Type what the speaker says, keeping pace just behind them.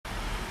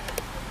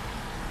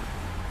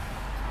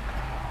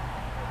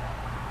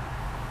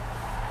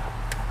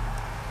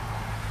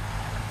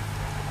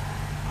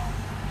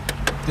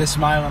They're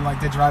smiling like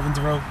they're driving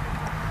through. Oh,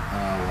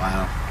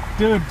 wow.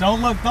 Dude,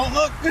 don't look, don't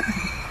look.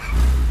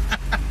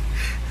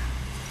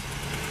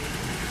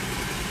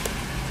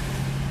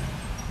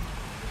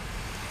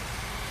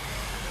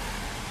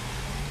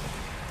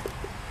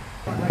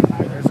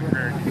 There's the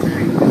Carrera GT.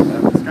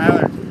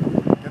 Skylar,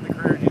 get the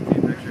Carrera GT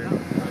picture.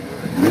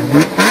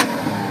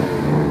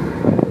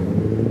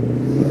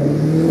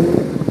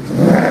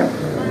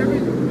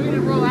 We're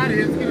gonna roll out of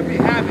here. It's gonna be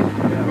havoc.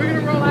 We're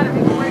gonna roll out of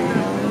here right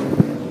now.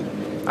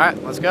 All right,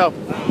 let's go.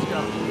 Let's go.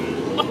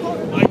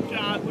 Oh my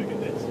God! Look at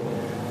this.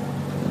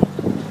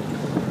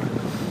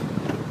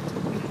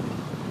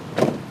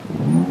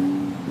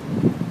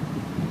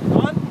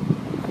 On.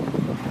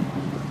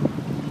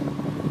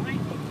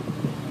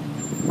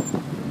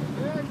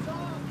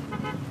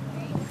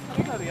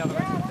 The other way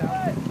down.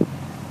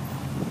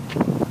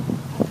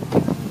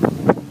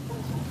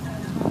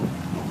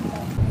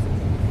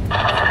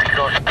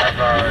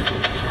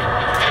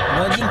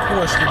 Legend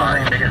Porsche to the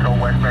right. Tickets on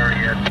Westbury,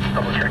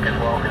 double check as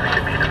well, because it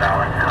could be the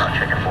hour.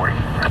 Check at 40.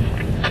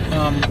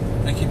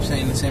 I keep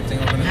saying the same thing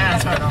over and over. Yeah,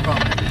 that's right. No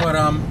problem.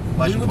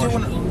 But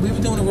we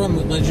were doing a run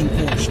with Legend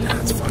Porsche.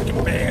 That's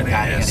fucking bad.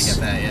 Yeah, you gotta get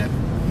that, yeah.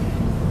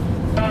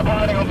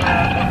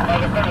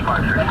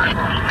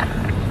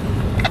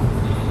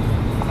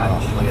 Oh,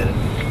 look at it.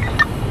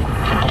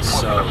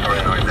 So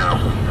good. Right now.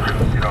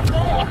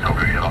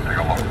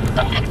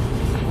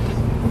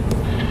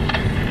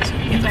 So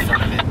you get the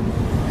front of it.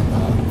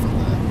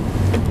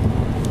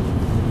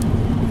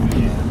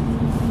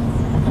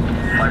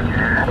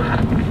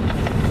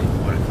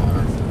 What a car.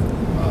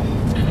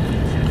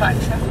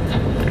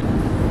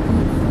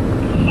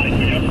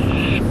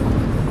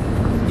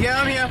 Yeah,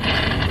 I'm here.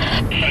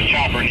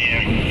 Chopper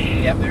here.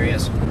 Yep, there he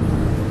is.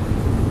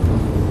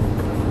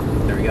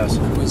 There he goes.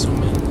 What's on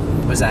me?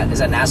 Was that? Is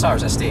that NASA or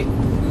is that state?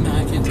 No,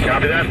 I can't tell.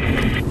 Copy that.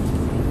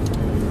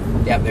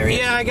 Yep, there he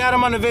is. Yeah, I got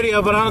him on the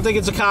video, but I don't think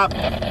it's a cop.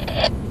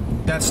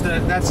 That's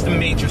the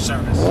major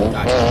service.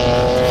 Gotcha.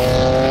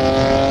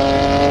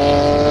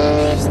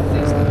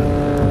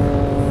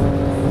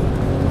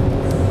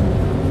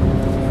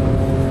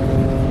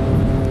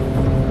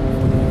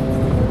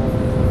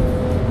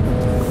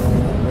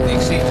 Big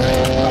seat, right?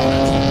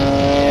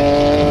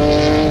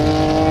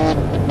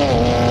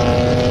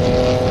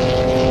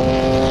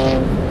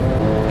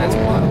 That's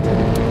wild.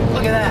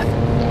 Look at that.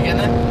 You getting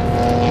that?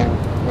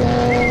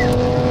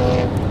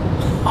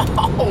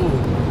 Oh!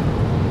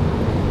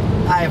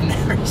 I have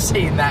never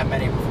seen that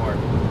many before.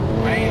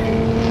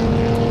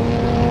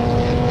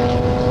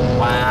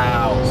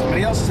 Wow.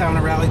 Somebody else is having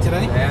a rally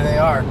today. There they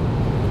are.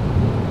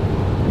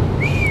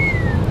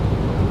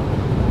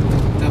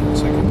 That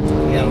looks like it.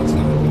 Yeah, let's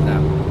not look at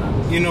that.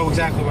 You know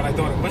exactly what I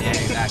thought it was. Yeah,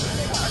 exactly.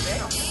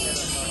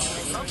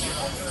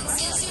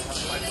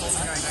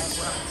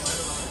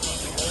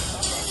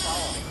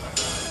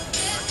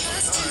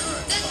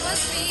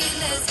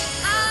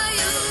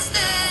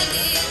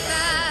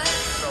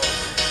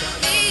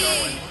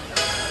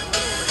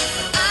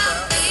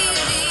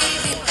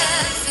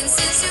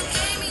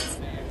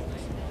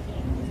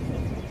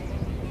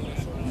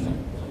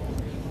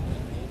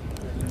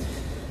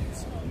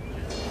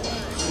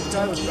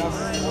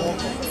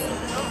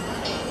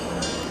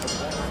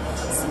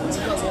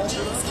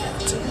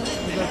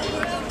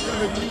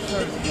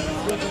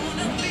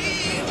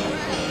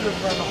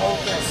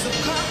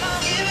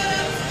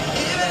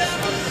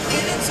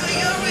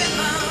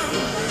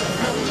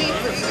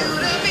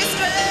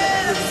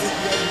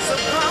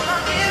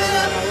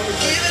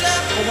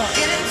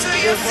 Get into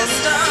your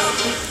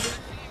system.